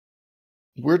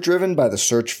We're driven by the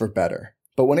search for better.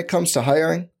 But when it comes to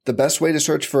hiring, the best way to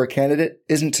search for a candidate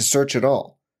isn't to search at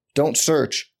all. Don't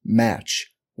search,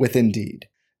 match with Indeed.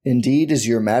 Indeed is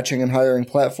your matching and hiring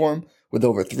platform with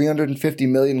over 350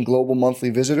 million global monthly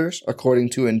visitors,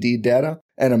 according to Indeed data,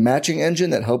 and a matching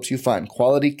engine that helps you find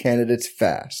quality candidates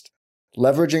fast.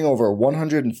 Leveraging over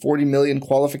 140 million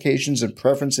qualifications and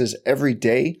preferences every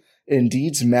day,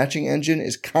 Indeed's matching engine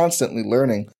is constantly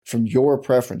learning from your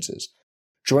preferences.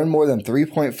 Join more than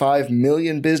 3.5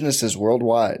 million businesses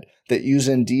worldwide that use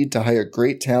Indeed to hire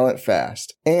great talent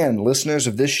fast. And listeners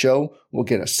of this show will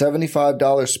get a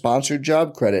 $75 sponsored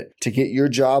job credit to get your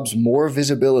jobs more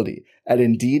visibility at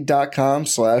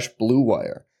Indeed.com/Blue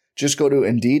Wire. Just go to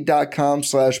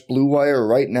Indeed.com/Blue Wire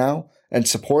right now and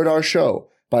support our show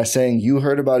by saying you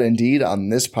heard about Indeed on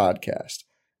this podcast.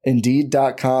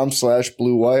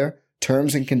 Indeed.com/Blue Wire.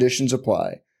 Terms and conditions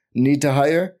apply. Need to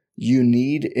hire? You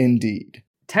need Indeed.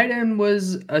 Tight end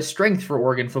was a strength for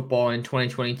Oregon football in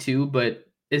 2022, but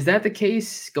is that the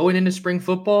case going into spring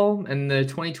football and the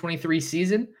 2023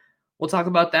 season? We'll talk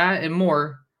about that and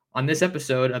more on this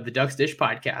episode of the Ducks Dish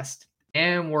podcast.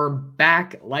 And we're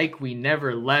back like we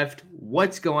never left.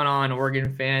 What's going on,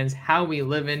 Oregon fans? How we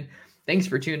living? Thanks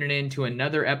for tuning in to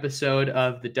another episode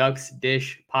of the Ducks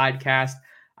Dish podcast.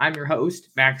 I'm your host,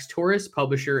 Max Torres,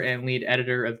 publisher and lead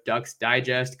editor of Ducks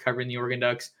Digest, covering the Oregon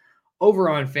Ducks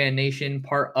over on Fan Nation,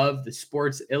 part of the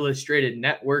Sports Illustrated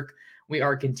Network. We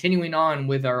are continuing on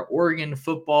with our Oregon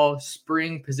football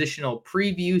spring positional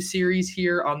preview series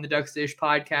here on the Ducks Dish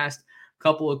podcast. A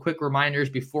couple of quick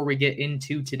reminders before we get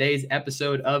into today's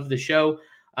episode of the show.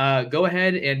 Go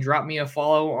ahead and drop me a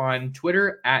follow on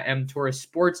Twitter at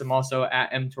mtorresports. I'm also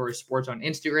at mtorresports on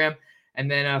Instagram. And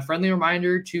then a friendly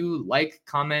reminder to like,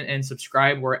 comment, and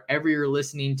subscribe wherever you're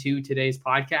listening to today's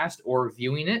podcast or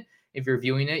viewing it. If you're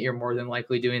viewing it, you're more than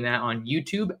likely doing that on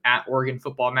YouTube at Oregon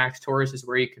Football Max Torres is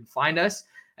where you can find us.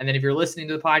 And then if you're listening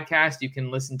to the podcast, you can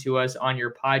listen to us on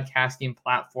your podcasting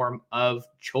platform of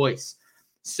choice.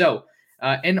 So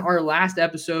in our last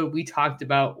episode, we talked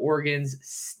about Oregon's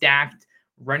stacked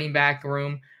running back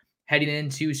room heading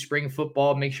into spring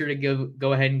football. Make sure to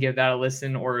go ahead and give that a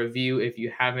listen or a view if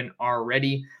you haven't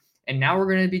already. And now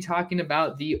we're going to be talking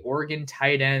about the Oregon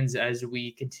tight ends as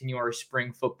we continue our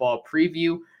spring football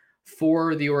preview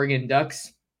for the Oregon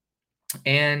Ducks.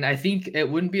 And I think it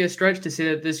wouldn't be a stretch to say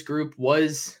that this group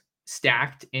was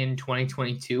stacked in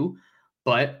 2022,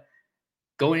 but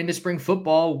going into spring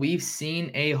football, we've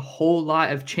seen a whole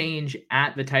lot of change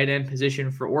at the tight end position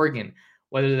for Oregon,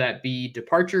 whether that be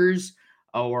departures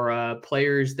or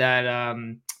players that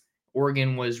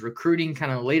Oregon was recruiting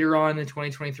kind of later on in the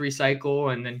 2023 cycle,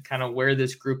 and then kind of where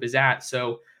this group is at.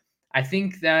 So I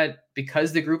think that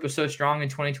because the group was so strong in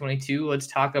 2022, let's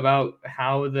talk about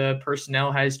how the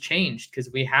personnel has changed,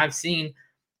 because we have seen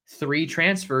 3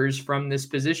 transfers from this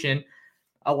position.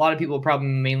 A lot of people probably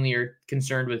mainly are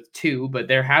concerned with 2, but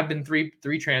there have been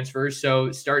three transfers. So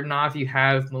starting off, you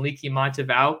have Moliki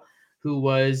Matavao, who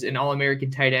was an All-American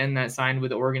tight end that signed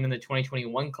with Oregon in the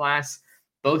 2021 class.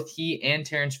 Both he and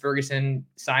Terrence Ferguson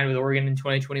signed with Oregon in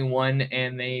 2021,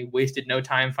 and they wasted no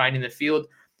time finding the field.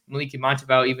 Moliki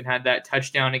Matavao even had that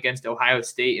touchdown against Ohio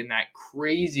State in that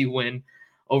crazy win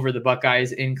over the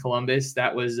Buckeyes in Columbus.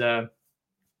 That was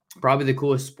probably the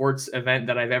coolest sports event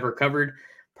that I've ever covered.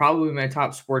 Probably my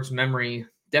top sports memory,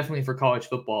 definitely for college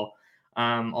football.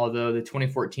 Although the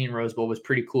 2014 Rose Bowl was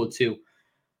pretty cool too.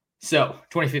 So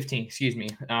 2015, excuse me.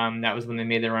 That was when they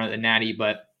made their run at the Natty.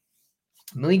 But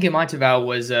Moliki Matavao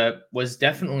was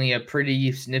definitely a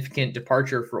pretty significant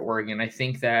departure for Oregon. I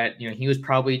think that he was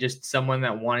probably just someone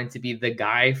that wanted to be the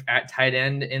guy at tight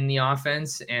end in the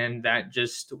offense, and that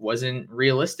just wasn't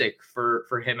realistic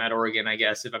for him at Oregon. I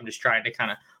guess if I'm just trying to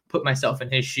kind of put myself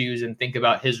in his shoes and think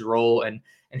about his role and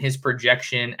his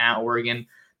projection at Oregon,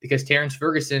 because Terrence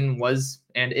Ferguson was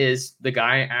and is the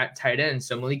guy at tight end.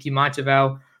 So Moliki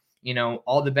Matavao,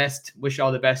 all the best, wish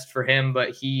all the best for him, but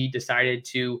he decided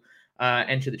to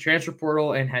enter the transfer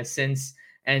portal and has since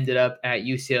ended up at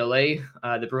UCLA.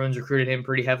 The Bruins recruited him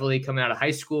pretty heavily coming out of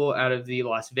high school, out of the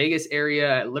Las Vegas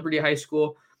area at Liberty High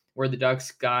School, where the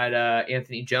Ducks got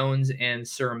Anthony Jones and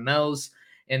Sir Mells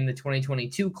in the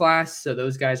 2022 class. So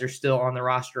those guys are still on the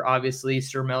roster. Obviously,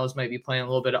 Sir Mells might be playing a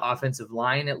little bit of offensive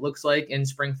line, it looks like, in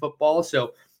spring football.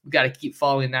 So we've got to keep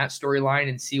following that storyline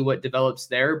and see what develops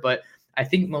there. But I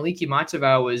think Moliki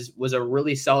Matavao was a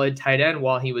really solid tight end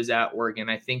while he was at Oregon.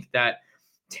 I think that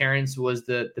Terrence was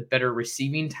the better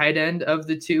receiving tight end of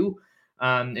the two,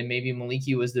 and maybe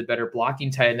Moliki was the better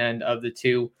blocking tight end of the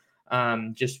two,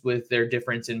 just with their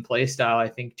difference in play style. I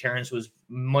think Terrence was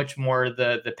much more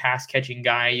the pass-catching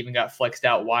guy, even got flexed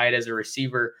out wide as a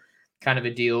receiver. kind of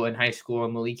a deal in high school,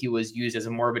 and Maliki was used as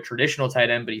a more of a traditional tight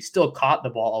end, but he still caught the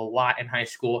ball a lot in high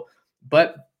school.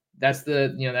 But that's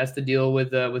the deal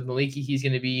with Maliki. He's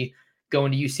going to be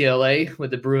going to UCLA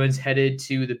with the Bruins headed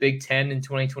to the Big Ten in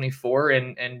 2024,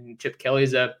 and Chip Kelly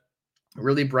is a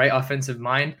really bright offensive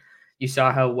mind. You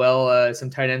saw how well some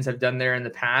tight ends have done there in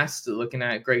the past, looking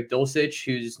at Greg Dulcich,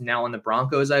 who's now on the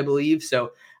Broncos, I believe.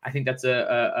 So I think that's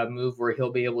a move where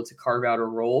he'll be able to carve out a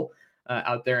role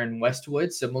out there in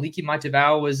Westwood. So Maliki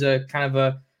Matavao was a kind of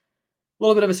a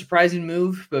little bit of a surprising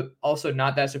move, but also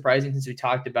not that surprising since we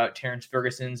talked about Terrence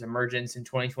Ferguson's emergence in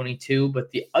 2022. But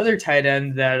the other tight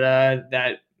end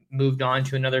that moved on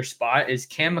to another spot is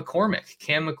Cam McCormick.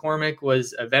 Cam McCormick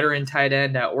was a veteran tight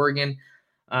end at Oregon,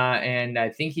 and I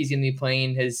think he's going to be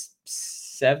playing his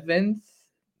seventh,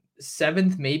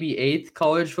 maybe eighth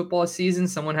college football season.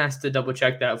 Someone has to double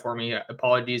check that for me.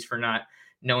 Apologies for not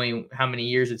knowing how many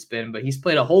years it's been, but he's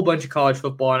played a whole bunch of college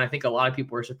football, and I think a lot of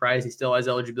people are surprised he still has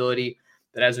eligibility.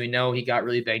 But as we know, he got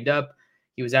really banged up.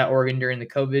 He was at Oregon during the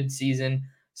COVID season,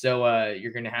 so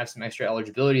you're going to have some extra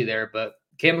eligibility there. But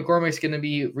Cam McCormick's going to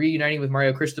be reuniting with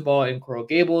Mario Cristobal and Coral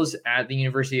Gables at the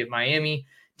University of Miami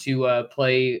to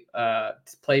play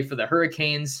for the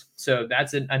Hurricanes. So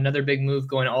that's another big move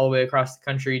going all the way across the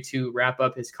country to wrap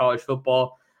up his college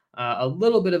football. A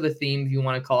little bit of a theme, if you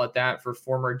want to call it that, for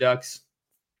former Ducks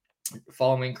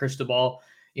following Cristobal.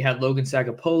 You had Logan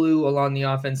Sagapolu along the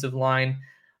offensive line.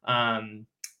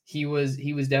 He was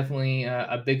definitely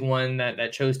a big one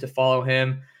that chose to follow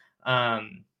him.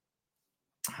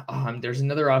 There's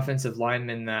another offensive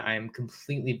lineman that I am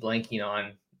completely blanking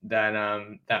on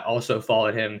that also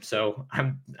followed him. So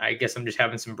I guess I'm just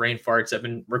having some brain farts. I've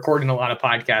been recording a lot of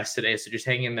podcasts today, so just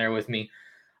hang in there with me.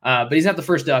 But he's not the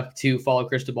first Duck to follow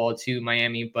Cristobal to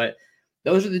Miami, but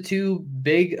those are the two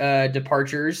big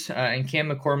departures. And Cam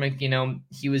McCormick,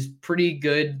 he was pretty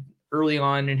good early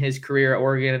on in his career at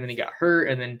Oregon, and then he got hurt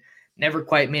and then never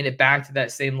quite made it back to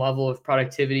that same level of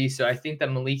productivity. So I think that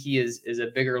Maliki is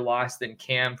a bigger loss than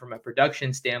Cam from a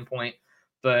production standpoint.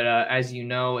 But as you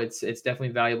know, it's definitely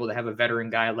valuable to have a veteran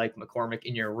guy like McCormick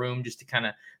in your room just to kind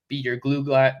of be your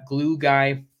glue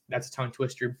guy. That's a tongue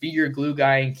twister. Be your glue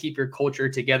guy and keep your culture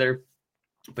together.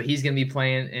 But he's going to be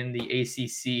playing in the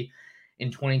ACC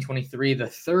in 2023. The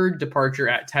third departure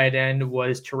at tight end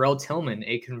was Terrell Tillman,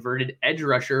 a converted edge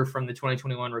rusher from the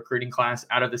 2021 recruiting class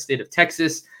out of the state of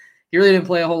Texas. He really didn't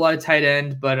play a whole lot of tight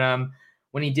end, but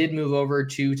when he did move over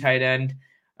to tight end,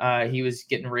 he was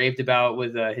getting raved about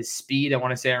with his speed. I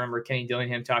want to say I remember Kenny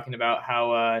Dillingham talking about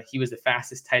how he was the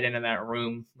fastest tight end in that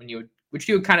room, which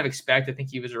you would kind of expect. I think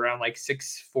he was around like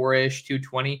 6'4"-ish,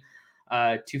 220,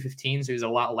 215, so he was a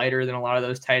lot lighter than a lot of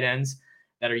those tight ends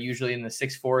that are usually in the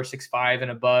 6'4", 6'5",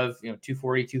 and above,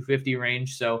 240, 250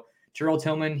 range. So Terrell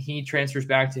Tillman, he transfers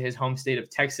back to his home state of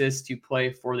Texas to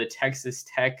play for the Texas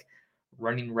Tech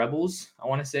Running Rebels. I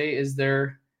want to say, is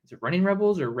it Running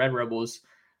Rebels or Red Rebels?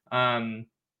 Now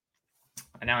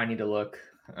I need to look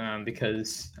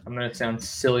because I'm going to sound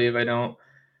silly if I don't.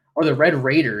 Or the Red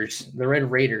Raiders. The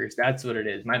Red Raiders. That's what it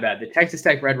is. My bad. The Texas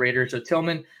Tech Red Raiders. So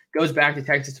Tillman goes back to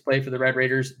Texas to play for the Red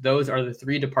Raiders. Those are the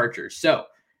three departures. So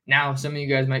now some of you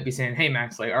guys might be saying, hey,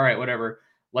 Max, all right, whatever.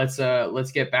 Let's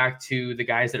get back to the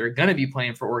guys that are going to be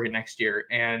playing for Oregon next year.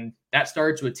 And that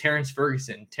starts with Terrence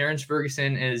Ferguson. Terrence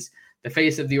Ferguson is the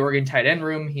face of the Oregon tight end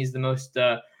room. He's the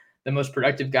most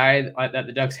productive guy that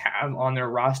the Ducks have on their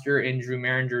roster in Drew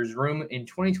Maringer's room. In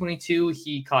 2022,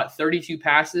 he caught 32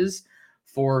 passes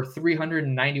for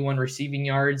 391 receiving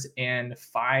yards and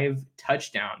 5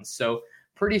 touchdowns. So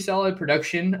pretty solid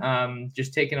production.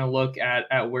 Just taking a look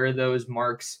at where those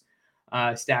marks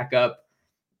stack up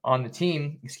on the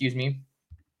team. Excuse me.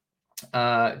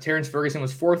 Terrence Ferguson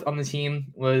was 4th on the team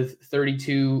with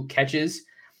 32 catches.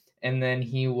 And then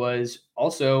he was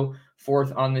also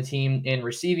 4th on the team in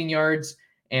receiving yards.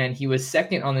 And he was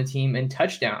 2nd on the team in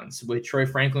touchdowns, with Troy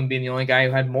Franklin being the only guy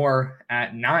who had more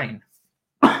at 9.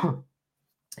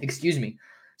 Excuse me.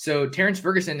 So Terrence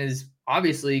Ferguson has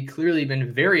obviously clearly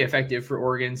been very effective for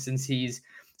Oregon since he's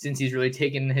really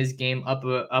taken his game up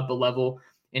a level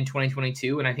in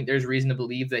 2022. And I think there's reason to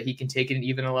believe that he can take it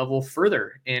even a level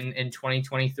further in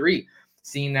 2023,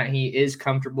 seeing that he is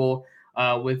comfortable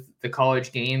with the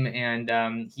college game.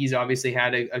 And he's obviously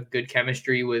had a good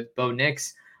chemistry with Bo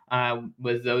Nix,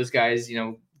 with those guys,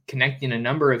 connecting a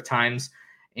number of times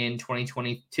in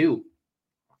 2022.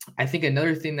 I think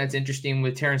another thing that's interesting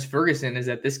with Terrence Ferguson is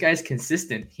that this guy's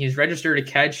consistent. He's registered a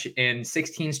catch in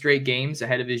 16 straight games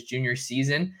ahead of his junior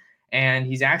season, and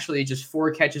he's actually just 4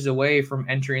 catches away from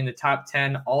entering the top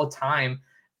 10 all time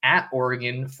at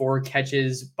Oregon for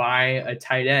catches by a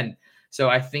tight end. So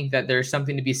I think that there's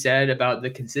something to be said about the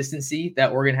consistency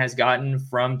that Oregon has gotten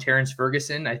from Terrence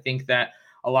Ferguson. I think that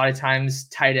a lot of times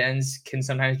tight ends can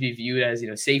sometimes be viewed as,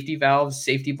 safety valves,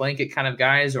 safety blanket kind of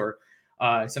guys, or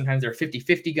sometimes they're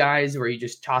 50-50 guys where you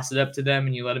just toss it up to them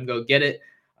and you let them go get it.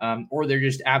 Or they're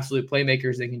just absolute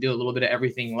playmakers. They can do a little bit of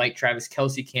everything like Travis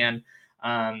Kelce can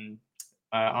on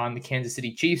the Kansas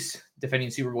City Chiefs, defending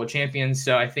Super Bowl champions.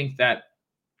 So I think that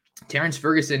Terrence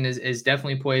Ferguson is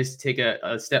definitely poised to take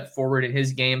a step forward in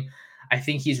his game. I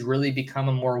think he's really become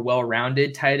a more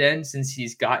well-rounded tight end since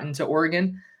he's gotten to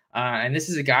Oregon. And this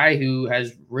is a guy who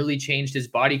has really changed his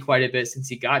body quite a bit since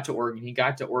he got to Oregon. He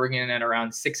got to Oregon at around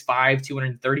 6'5",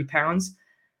 230 pounds.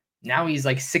 Now he's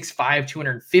like 6'5",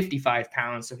 255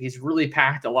 pounds. So he's really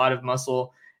packed a lot of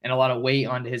muscle and a lot of weight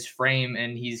onto his frame.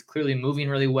 And he's clearly moving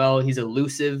really well. He's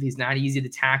elusive. He's not easy to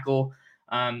tackle.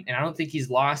 And I don't think he's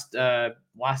lost that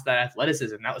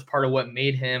athleticism. That was part of what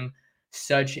made him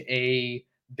such a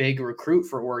big recruit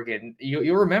for Oregon.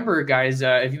 You'll remember, guys,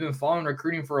 if you've been following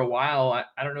recruiting for a while,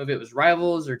 I don't know if it was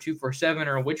Rivals or 247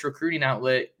 or which recruiting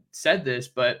outlet said this,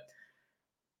 but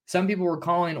some people were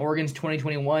calling Oregon's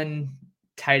 2021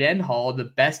 tight end haul the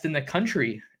best in the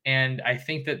country. And I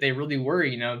think that they really were,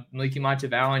 Maliki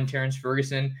Matavala, Terrence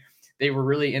Ferguson, they were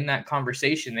really in that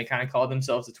conversation. They kind of called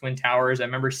themselves the Twin Towers. I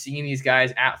remember seeing these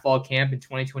guys at fall camp in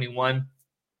 2021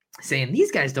 saying,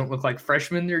 these guys don't look like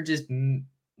freshmen. They're just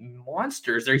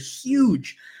monsters. They're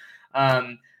huge.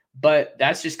 But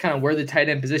that's just kind of where the tight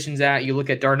end position's at. You look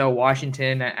at Darnell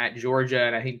Washington at Georgia,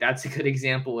 and I think that's a good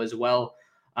example as well.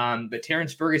 But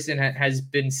Terrence Ferguson has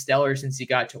been stellar since he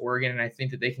got to Oregon, and I think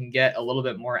that they can get a little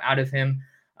bit more out of him.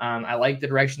 I like the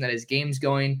direction that his game's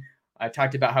going. I've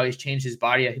talked about how he's changed his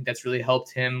body. I think that's really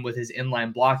helped him with his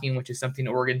inline blocking, which is something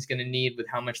Oregon's going to need with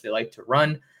how much they like to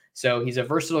run. So he's a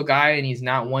versatile guy, and he's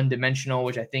not one-dimensional,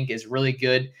 which I think is really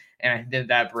good. And I think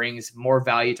that brings more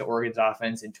value to Oregon's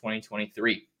offense in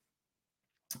 2023.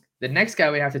 The next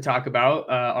guy we have to talk about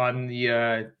on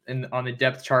the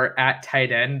depth chart at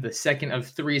tight end, the second of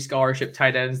three scholarship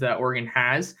tight ends that Oregon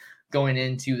has going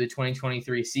into the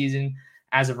 2023 season.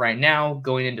 As of right now,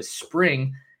 going into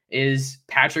spring, is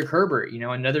Patrick Herbert.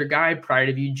 Another guy, pride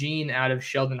of Eugene, out of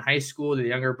Sheldon High School, the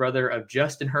younger brother of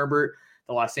Justin Herbert,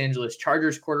 the Los Angeles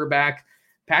Chargers quarterback.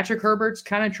 Patrick Herbert's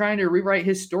kind of trying to rewrite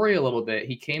his story a little bit.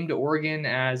 He came to Oregon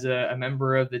as a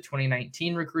member of the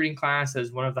 2019 recruiting class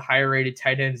as one of the higher rated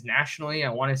tight ends nationally. I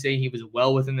want to say he was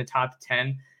well within the top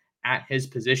 10 at his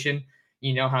position.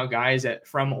 You know how guys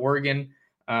from Oregon,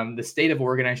 the state of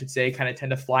Oregon, I should say, kind of tend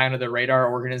to fly under the radar.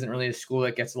 Oregon isn't really a school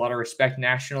that gets a lot of respect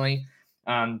nationally.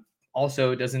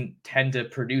 Also doesn't tend to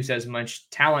produce as much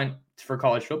talent for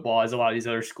college football as a lot of these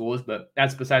other schools, but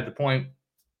that's beside the point.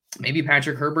 Maybe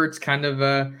Patrick Herbert's kind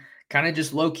of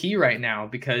just low key right now,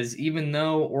 because even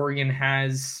though Oregon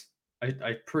has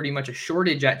a pretty much a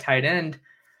shortage at tight end,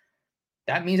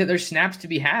 that means that there's snaps to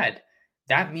be had.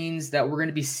 That means that we're going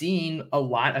to be seeing a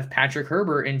lot of Patrick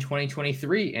Herbert in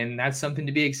 2023, and that's something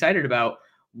to be excited about.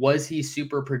 Was he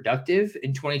super productive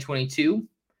in 2022?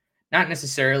 Not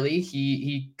necessarily.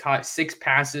 He caught 6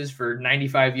 passes for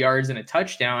 95 yards and a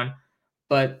touchdown.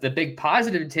 But the big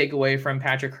positive takeaway from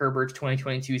Patrick Herbert's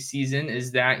 2022 season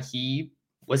is that he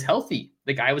was healthy.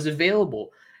 The guy was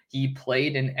available. He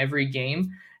played in every game.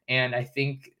 And I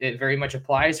think it very much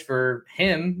applies for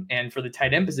him and for the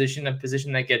tight end position, a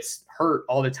position that gets hurt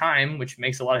all the time, which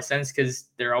makes a lot of sense because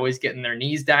they're always getting their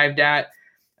knees dived at.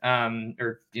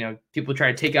 People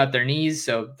try to take out their knees.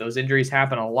 So those injuries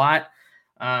happen a lot.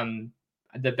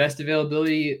 The best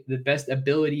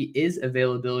ability is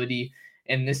availability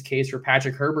in this case for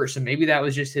Patrick Herbert. So maybe that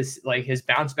was just his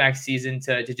bounce back season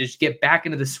to just get back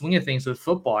into the swing of things with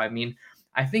football. I mean,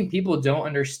 I think people don't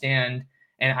understand,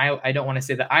 and I don't want to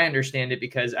say that I understand it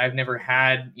because I've never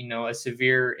had, a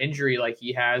severe injury like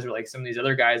he has, or like some of these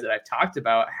other guys that I've talked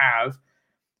about have,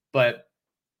 but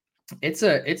it's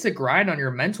a grind on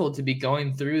your mental to be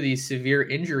going through these severe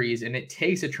injuries. And it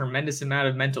takes a tremendous amount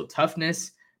of mental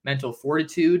toughness, mental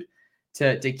fortitude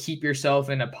to keep yourself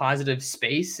in a positive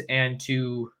space and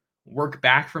to work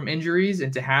back from injuries,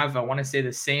 and to have, I want to say,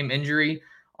 the same injury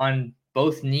on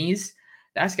both knees.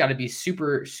 That's got to be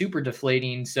super, super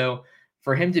deflating. So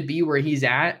for him to be where he's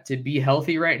at, to be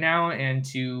healthy right now, and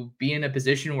to be in a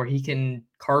position where he can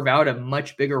carve out a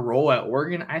much bigger role at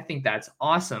Oregon, I think that's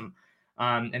awesome.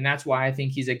 And that's why I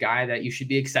think he's a guy that you should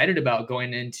be excited about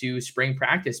going into spring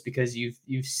practice, because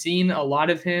you've seen a lot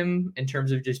of him in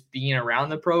terms of just being around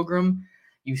the program.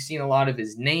 You've seen a lot of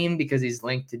his name because he's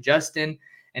linked to Justin.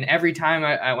 And every time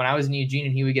when I was in Eugene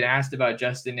and he would get asked about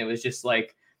Justin, it was just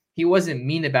like, he wasn't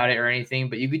mean about it or anything,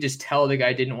 but you could just tell the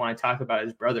guy didn't want to talk about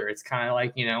his brother. It's kind of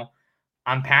like,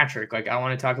 I'm Patrick. Like, I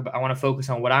want to focus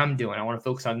on what I'm doing. I want to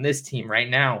focus on this team right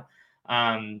now.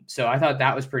 So I thought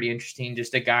that was pretty interesting.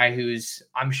 Just a guy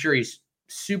I'm sure he's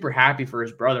super happy for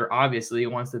his brother. Obviously, he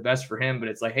wants the best for him, but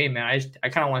it's like, hey man, I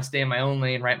kind of want to stay in my own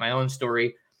lane, write my own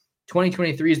story.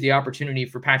 2023 is the opportunity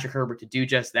for Patrick Herbert to do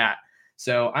just that.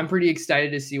 So I'm pretty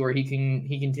excited to see where he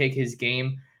can take his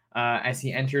game as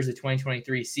he enters the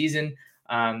 2023 season,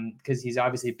 because he's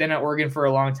obviously been at Oregon for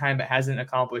a long time, but hasn't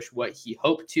accomplished what he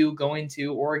hoped to going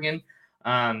to Oregon.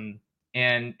 And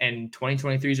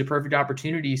 2023 is a perfect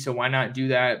opportunity. So why not do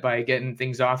that by getting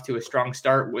things off to a strong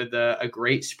start with a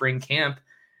great spring camp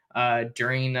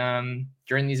during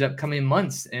these upcoming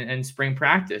months and spring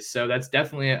practice. So that's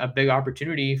definitely a big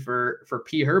opportunity for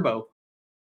P. Herbo.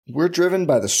 We're driven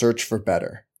by the search for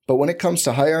better. But when it comes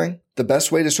to hiring, the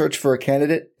best way to search for a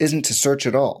candidate isn't to search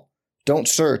at all. Don't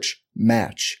search,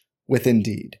 match with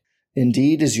Indeed.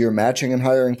 Indeed is your matching and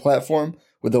hiring platform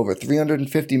with over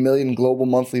 350 million global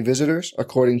monthly visitors,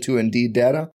 according to Indeed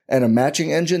data, and a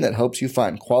matching engine that helps you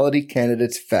find quality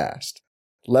candidates fast.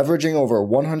 Leveraging over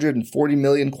 140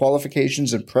 million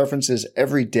qualifications and preferences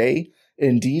every day,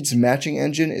 Indeed's matching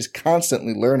engine is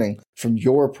constantly learning from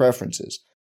your preferences.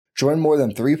 Join more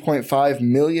than 3.5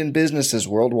 million businesses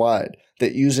worldwide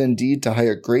that use Indeed to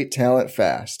hire great talent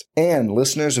fast. And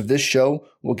listeners of this show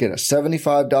will get a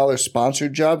 $75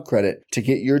 sponsored job credit to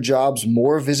get your jobs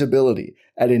more visibility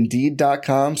at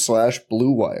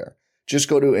Indeed.com/Blue Wire. Just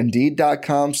go to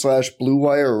Indeed.com/Blue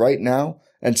Wire right now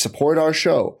and support our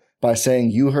show by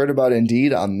saying you heard about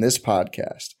Indeed on this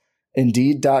podcast.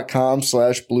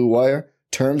 Indeed.com/Blue Wire.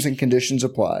 Terms and conditions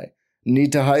apply.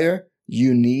 Need to hire?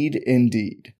 You need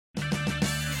Indeed.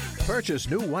 Purchase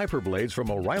new wiper blades from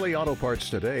O'Reilly Auto Parts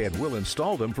today and we'll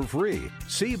install them for free.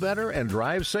 See better and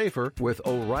drive safer with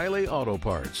O'Reilly Auto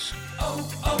Parts.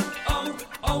 O'Reilly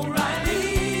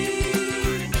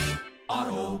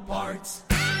Auto Parts.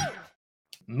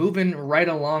 Moving right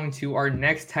along to our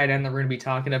next tight end that we're going to be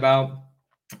talking about,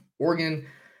 Oregon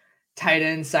tight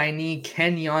end signee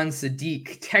Kenyon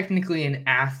Sadiq, technically an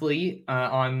athlete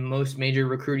on most major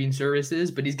recruiting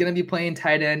services, but he's going to be playing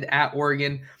tight end at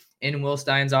Oregon in Will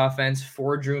Stein's offense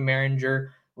for Drew Maringer,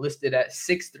 listed at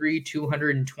 6'3",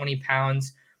 220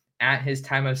 pounds at his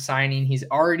time of signing. He's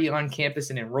already on campus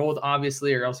and enrolled,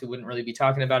 obviously, or else we wouldn't really be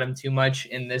talking about him too much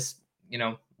in this,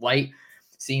 light,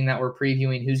 seeing that we're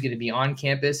previewing who's going to be on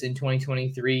campus in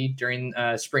 2023 during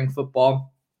spring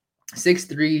football.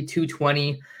 6'3",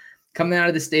 220, coming out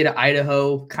of the state of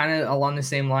Idaho, kind of along the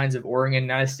same lines of Oregon,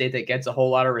 not a state that gets a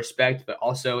whole lot of respect, but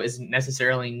also isn't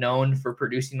necessarily known for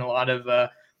producing a lot of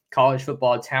college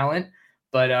football talent.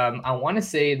 But I want to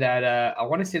say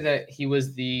that he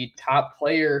was the top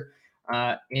player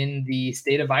in the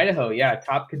state of Idaho. Yeah,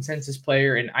 top consensus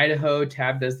player in Idaho,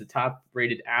 tabbed as the top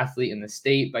rated athlete in the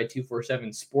state by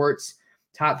 247 Sports,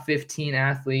 top 15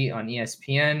 athlete on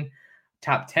ESPN,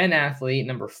 top 10 athlete,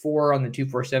 number 4 on the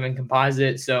 247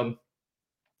 composite. So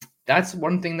that's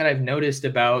one thing that I've noticed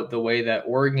about the way that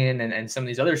Oregon and some of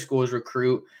these other schools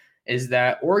recruit, is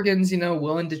that Oregon's,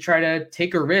 willing to try to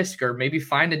take a risk or maybe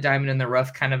find a diamond in the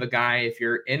rough kind of a guy if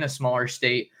you're in a smaller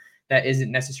state that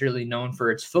isn't necessarily known for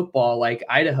its football like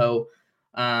Idaho.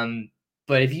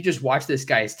 But if you just watch this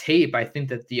guy's tape, I think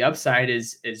that the upside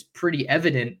is pretty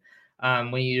evident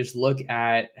when you just look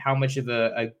at how much of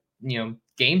a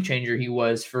game changer he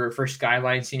was for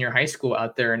Skyline Senior High School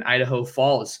out there in Idaho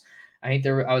Falls. I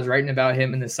was writing about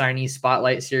him in the signee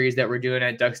spotlight series that we're doing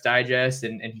at Ducks Digest,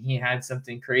 and he had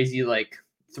something crazy like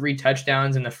 3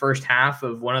 touchdowns in the first half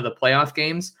of one of the playoff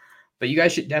games. But you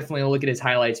guys should definitely look at his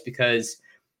highlights because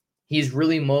he's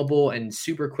really mobile and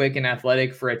super quick and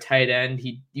athletic for a tight end.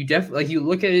 You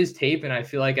look at his tape, and I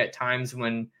feel like at times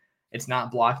when it's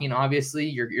not blocking, obviously,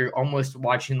 you're almost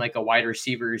watching like a wide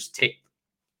receiver's tape,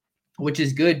 which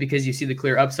is good because you see the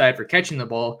clear upside for catching the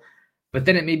ball. But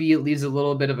then it leaves a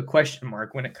little bit of a question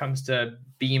mark when it comes to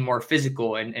being more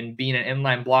physical and being an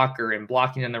inline blocker and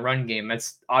blocking in the run game.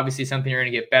 That's obviously something you're going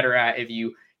to get better at if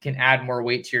you can add more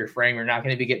weight to your frame. You're not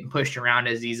going to be getting pushed around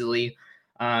as easily.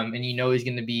 And he's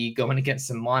going to be going against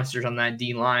some monsters on that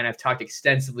D line. I've talked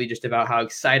extensively just about how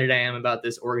excited I am about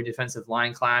this Oregon defensive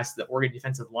line class, the Oregon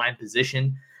defensive line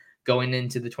position going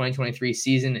into the 2023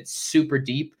 season. It's super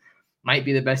deep. Might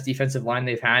be the best defensive line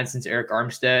they've had since Eric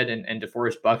Armstead and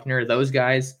DeForest Buckner, those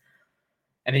guys.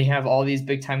 And then you have all these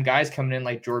big-time guys coming in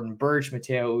like Jordan Burch,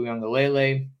 Mateo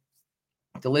Uiagalelei.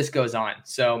 The list goes on.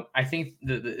 So I think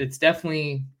there's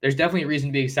definitely a reason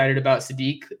to be excited about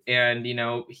Sadiq. And,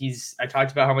 I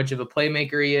talked about how much of a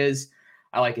playmaker he is.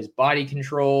 I like his body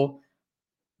control.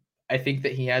 I think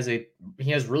that he has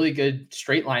really good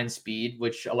straight line speed,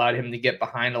 which allowed him to get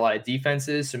behind a lot of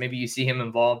defenses. So maybe you see him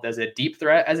involved as a deep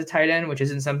threat as a tight end, which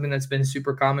isn't something that's been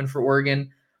super common for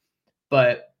Oregon.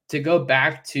 But to go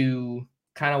back to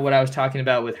kind of what I was talking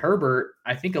about with Herbert,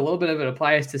 I think a little bit of it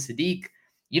applies to Sadiq.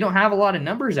 You don't have a lot of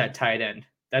numbers at tight end.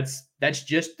 That's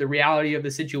just the reality of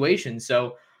the situation.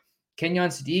 So Kenyon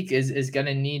Sadiq is going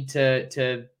to need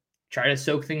to try to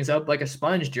soak things up like a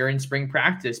sponge during spring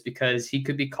practice, because he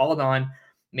could be called on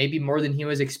maybe more than he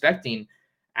was expecting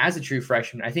as a true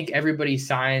freshman. I think everybody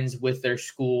signs with their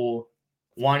school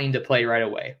wanting to play right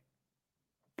away,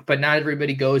 but not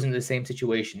everybody goes into the same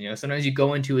situation. Sometimes you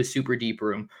go into a super deep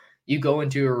room, you go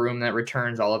into a room that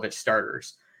returns all of its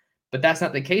starters, but that's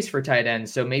not the case for tight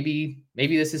ends. So maybe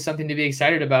this is something to be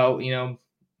excited about,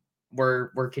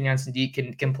 where Kenyon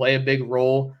Sadiq can play a big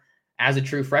role as a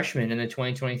true freshman in the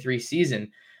 2023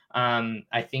 season.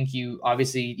 I think you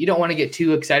don't want to get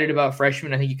too excited about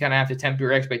freshmen. I think you kind of have to temper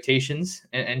your expectations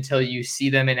until you see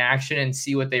them in action and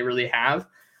see what they really have.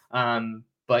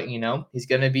 But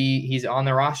he's on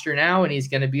the roster now, and he's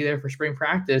going to be there for spring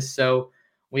practice. So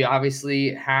we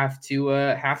obviously have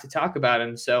to talk about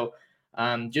him. So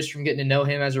just from getting to know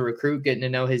him as a recruit, getting to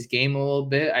know his game a little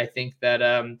bit, I think that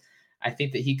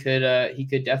he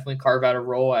could definitely carve out a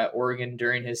role at Oregon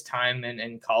during his time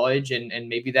in college, and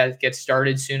maybe that gets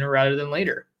started sooner rather than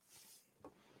later.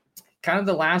 Kind of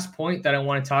the last point that I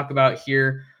want to talk about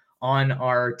here on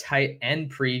our tight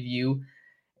end preview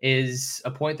is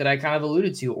a point that I kind of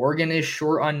alluded to. Oregon is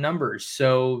short on numbers.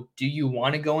 So do you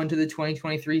want to go into the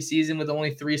 2023 season with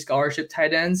only 3 scholarship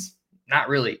tight ends? Not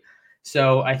really.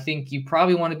 So I think you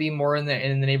probably want to be more in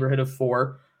the neighborhood of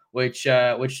 4, which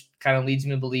kind of leads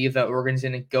me to believe that Oregon's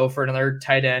going to go for another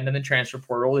tight end in the transfer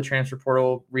portal. The transfer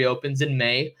portal reopens in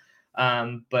May,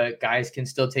 but guys can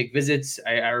still take visits.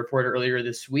 I reported earlier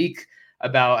this week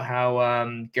about how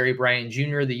Gary Bryant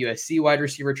Jr., the USC wide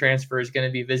receiver transfer, is going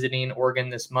to be visiting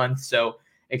Oregon this month. So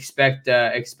expect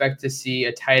to see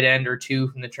a tight end or 2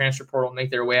 from the transfer portal make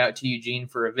their way out to Eugene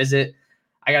for a visit.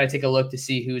 I got to take a look to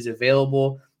see who's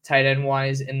available tight end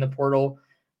wise in the portal.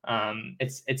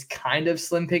 It's kind of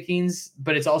slim pickings,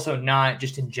 but it's also not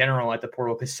just in general at the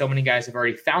portal, because so many guys have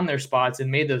already found their spots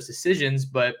and made those decisions,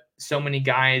 but so many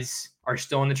guys are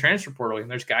still in the transfer portal,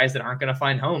 and there's guys that aren't going to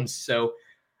find homes. So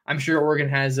I'm sure Oregon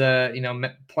has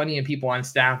plenty of people on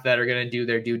staff that are going to do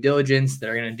their due diligence, that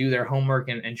are going to do their homework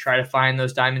and try to find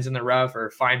those diamonds in the rough,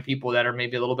 or find people that are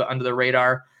maybe a little bit under the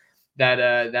radar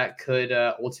that could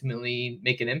ultimately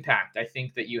make an impact. I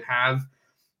think that you have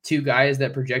 2 guys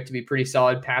that project to be pretty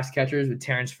solid pass catchers, with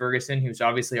Terrence Ferguson, who's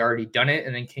obviously already done it,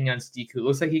 and then Kenyon Sadiq, who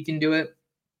looks like he can do it.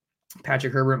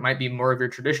 Patrick Herbert might be more of your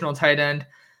traditional tight end,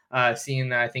 seeing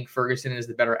that I think Ferguson is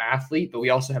the better athlete, but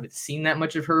we also haven't seen that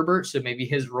much of Herbert, so maybe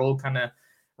his role kind of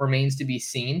remains to be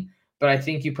seen. But I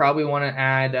think you probably want to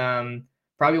add a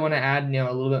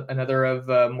little bit another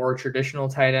of more traditional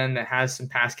tight end that has some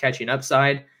pass catching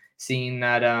upside, seeing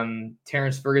that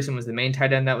Terrence Ferguson was the main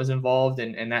tight end that was involved,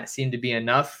 and that seemed to be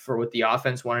enough for what the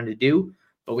offense wanted to do.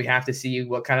 But we have to see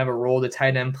what kind of a role the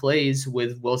tight end plays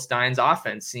with Will Stein's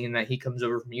offense, seeing that he comes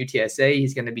over from UTSA.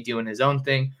 He's going to be doing his own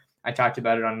thing. I talked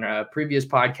about it on a previous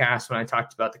podcast when I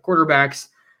talked about the quarterbacks.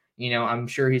 I'm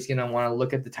sure he's going to want to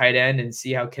look at the tight end and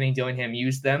see how Kenny Dillingham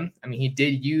used them. I mean, he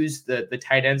did use the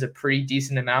tight ends a pretty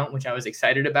decent amount, which I was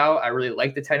excited about. I really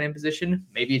like the tight end position.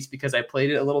 Maybe it's because I played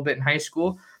it a little bit in high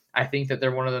school. I think that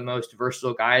they're one of the most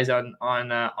versatile guys on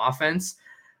offense,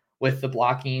 with the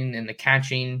blocking and the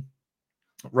catching,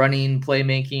 running,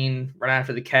 playmaking, run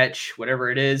after the catch,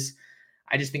 whatever it is.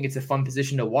 I just think it's a fun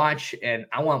position to watch, and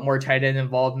I want more tight end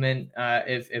involvement.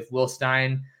 If Will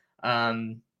Stein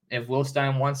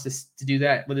wants to do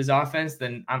that with his offense,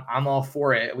 then I'm all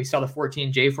for it. We saw the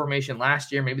 14J formation last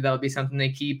year. Maybe that'll be something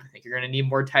they keep. I think you're going to need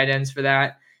more tight ends for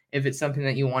that. If it's something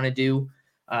that you want to do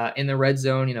in the red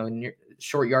zone, near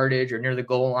short yardage or near the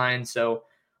goal line. So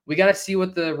we got to see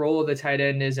what the role of the tight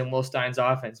end is in Will Stein's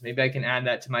offense. Maybe I can add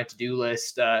that to my to-do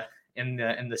list in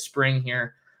the spring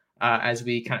here. As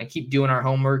we kind of keep doing our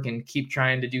homework and keep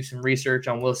trying to do some research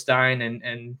on Will Stein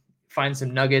and find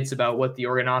some nuggets about what the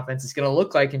Oregon offense is going to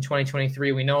look like in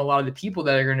 2023. We know a lot of the people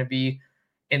that are going to be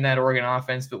in that Oregon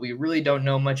offense, but we really don't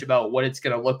know much about what it's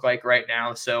going to look like right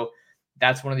now. So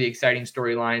that's one of the exciting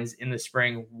storylines in the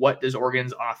spring. What does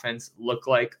Oregon's offense look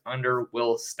like under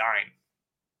Will Stein?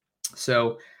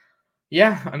 So,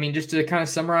 yeah, I mean, just to kind of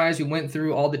summarize, we went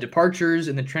through all the departures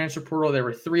in the transfer portal. There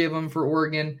were 3 of them for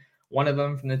Oregon. One of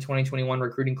them from the 2021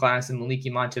 recruiting class, and Maliki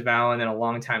Monteval, and then a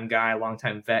longtime guy,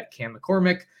 longtime vet, Cam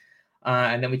McCormick.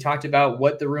 And then we talked about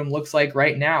what the room looks like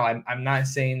right now. I'm not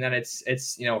saying that it's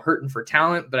hurting for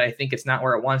talent, but I think it's not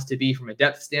where it wants to be from a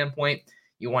depth standpoint.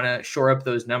 You want to shore up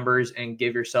those numbers and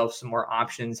give yourself some more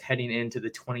options heading into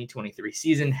the 2023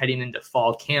 season, heading into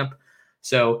fall camp.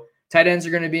 So tight ends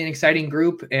are going to be an exciting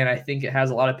group, and I think it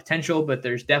has a lot of potential, but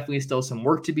there's definitely still some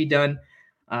work to be done.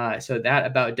 So that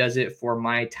about does it for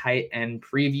my tight end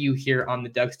preview here on the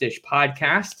Ducks Dish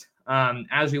podcast.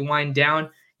 As we wind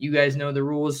down, you guys know the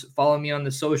rules. Follow me on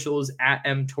the socials at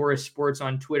mtorresports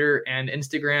on Twitter and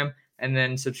Instagram, and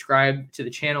then subscribe to the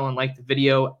channel and like the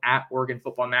video at Oregon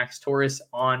Football Max Torres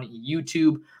on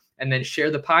YouTube. And then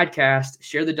share the podcast,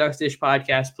 share the Ducks Dish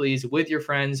podcast, please, with your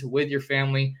friends, with your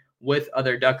family, with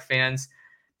other Duck fans.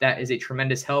 That is a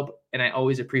tremendous help, and I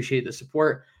always appreciate the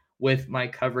support with my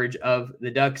coverage of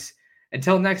the Ducks.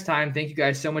 Until next time, thank you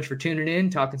guys so much for tuning in,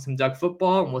 talking some Duck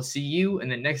football, and we'll see you in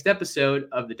the next episode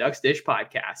of the Ducks Dish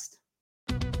podcast.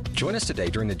 Join us today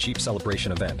during the Jeep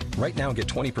Celebration event. Right now, get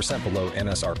 20% below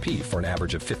MSRP for an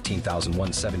average of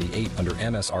 $15,178 under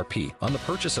MSRP on the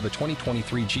purchase of a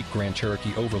 2023 Jeep Grand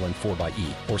Cherokee Overland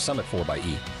 4xE or Summit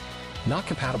 4xE. Not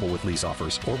compatible with lease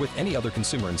offers or with any other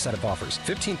consumer incentive offers.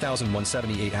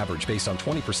 $15,178 average based on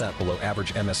 20% below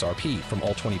average MSRP from all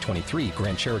 2023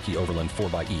 Grand Cherokee Overland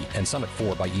 4xE and Summit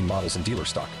 4xE models in dealer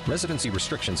stock. Residency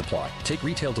restrictions apply. Take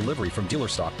retail delivery from dealer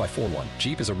stock by 4/1.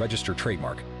 Jeep is a registered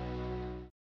trademark.